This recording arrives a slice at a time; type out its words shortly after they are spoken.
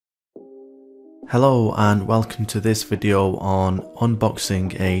Hello and welcome to this video on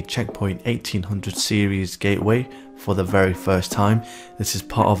unboxing a Checkpoint 1800 series gateway for the very first time. This is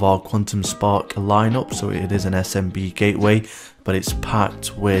part of our Quantum Spark lineup, so it is an SMB gateway, but it's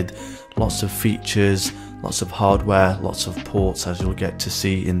packed with lots of features, lots of hardware, lots of ports, as you'll get to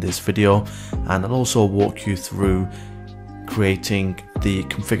see in this video, and I'll also walk you through creating the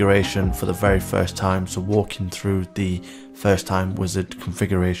configuration for the very first time, so walking through the first time wizard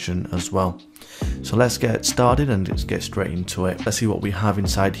configuration as well. So let's get started and let's get straight into it. Let's see what we have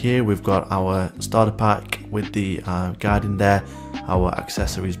inside here. We've got our starter pack with the guide in there, our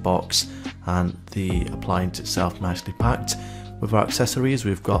accessories box, and the appliance itself nicely packed. With our accessories,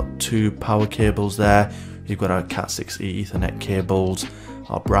 we've got two power cables there. You've got our Cat6e Ethernet cables,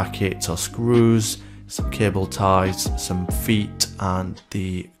 our brackets, our screws, some cable ties, some feet, and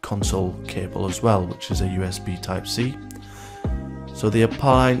the console cable as well, which is a USB Type-C. So the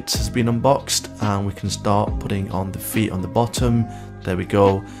appliance has been unboxed and we can start putting on the feet on the bottom. There we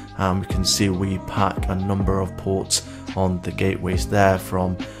go, and we can see we pack a number of ports on the gateways there,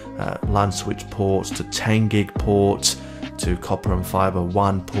 from LAN switch ports to 10 gig ports to copper and fiber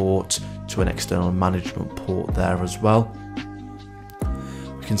WAN port to an external management port there as well.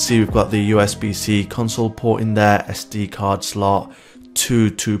 We can see we've got the USB-C console port in there, SD card slot,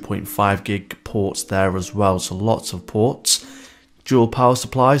 two 2.5 gig ports there as well, so lots of ports. Dual power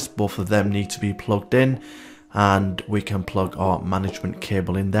supplies, both of them need to be plugged in, and we can plug our management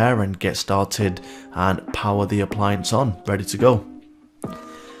cable in there and get started and power the appliance on, ready to go.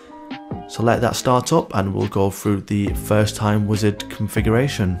 So let that start up and we'll go through the first time wizard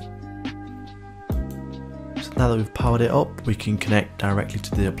configuration. So now that we've powered it up, we can connect directly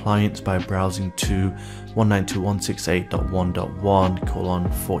to the appliance by browsing to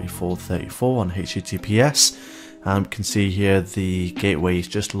 192.168.1.1/4434 on HTTPS. And we can see here the gateway is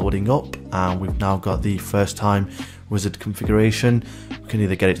just loading up, and we've now got the first time wizard configuration. We can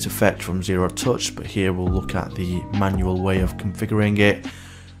either get it to fetch from zero touch, but here we'll look at the manual way of configuring it.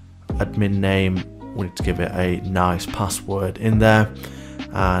 Admin name, we need to give it a nice password in there,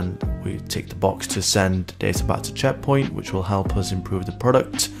 and we tick the box to send data back to Checkpoint, which will help us improve the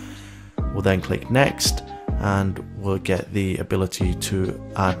product. We'll then click next, and we'll get the ability to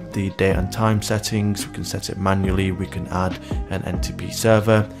add the date and time settings. We can set it manually, we can add an NTP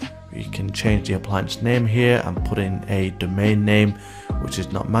server, we can change the appliance name here and put in a domain name, which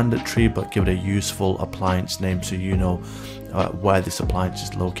is not mandatory, but give it a useful appliance name so you know where this appliance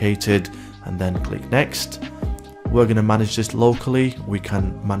is located, and then click next. We're going to manage this locally. We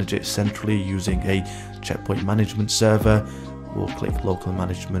can manage it centrally using a Checkpoint management server. We'll click local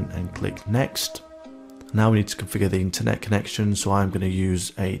management and click next. Now we need to configure the internet connection, so I'm going to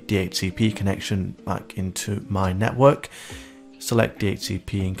use a DHCP connection back into my network. Select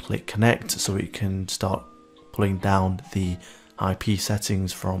DHCP and click connect so we can start pulling down the IP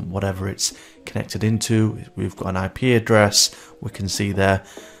settings from whatever it's connected into. We've got an IP address, we can see there,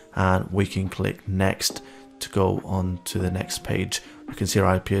 and we can click next to go on to the next page. We can see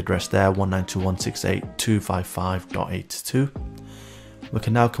our IP address there, 192.168.255.82. We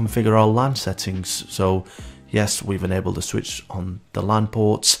can now configure our LAN settings. So yes, we've enabled the switch on the LAN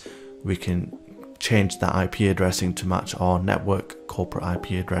ports. We can change that IP addressing to match our network corporate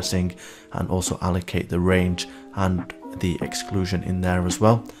IP addressing, and also allocate the range and the exclusion in there as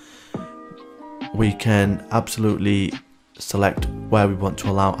well. We can absolutely select where we want to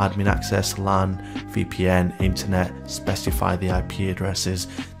allow admin access, LAN, VPN, internet, specify the IP addresses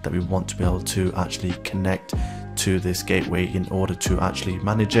that we want to be able to actually connect to this gateway in order to actually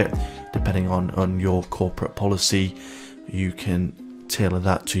manage it. Depending on your corporate policy, you can tailor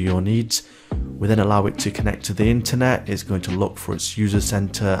that to your needs. We then allow it to connect to the internet. It's going to look for its user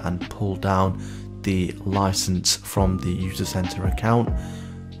center and pull down the license from the user center account.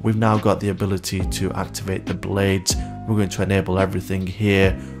 We've now got the ability to activate the blades. We're going to enable everything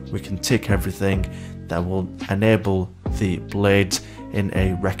here. We can tick everything that will enable the blades in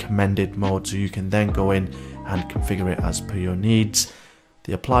a recommended mode, so you can then go in and configure it as per your needs.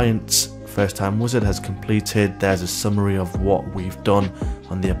 The appliance first time wizard has completed. There's a summary of what we've done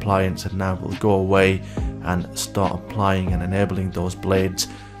on the appliance, and now we'll go away and start applying and enabling those blades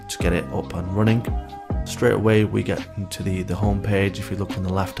to get it up and running. Straight away we get into the home page. If you look on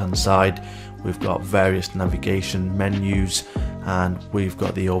the left hand side, we've got various navigation menus, and we've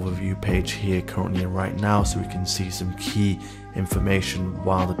got the overview page here currently right now, so we can see some key information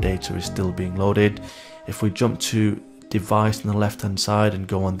while the data is still being loaded. If we jump to device on the left hand side and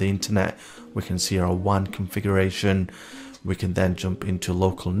go on the internet, we can see our WAN configuration. We can then jump into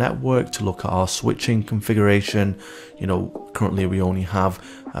local network to look at our switching configuration. You know, currently we only have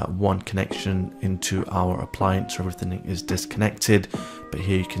one connection into our appliance, so everything is disconnected, but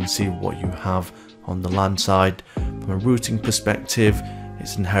here you can see what you have on the LAN side. From a routing perspective,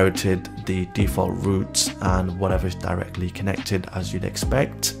 it's inherited the default routes and whatever is directly connected, as you'd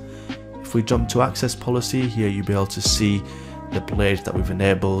expect. If we jump to access policy, here you'll be able to see the blades that we've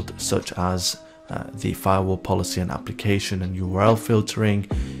enabled, such as the firewall policy and application and URL filtering.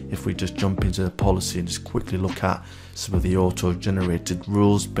 If we just jump into the policy and just quickly look at some of the auto generated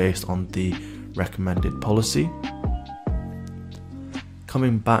rules based on the recommended policy.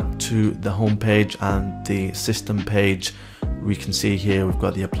 Coming back to the home page and the system page, we can see here we've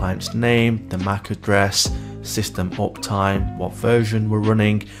got the appliance name, the MAC address, system uptime, what version we're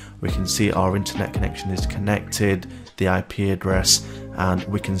running. We can see our internet connection is connected, the IP address, and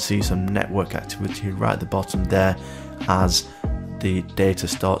we can see some network activity right at the bottom there as the data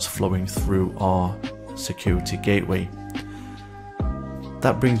starts flowing through our security gateway.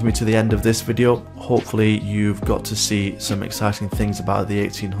 That brings me to the end of this video. Hopefully you've got to see some exciting things about the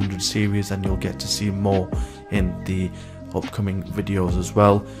 1800 series, and you'll get to see more in the upcoming videos as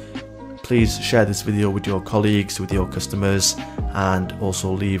well. Please share this video with your colleagues, with your customers, and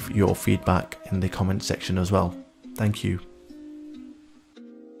also leave your feedback in the comment section as well. Thank you.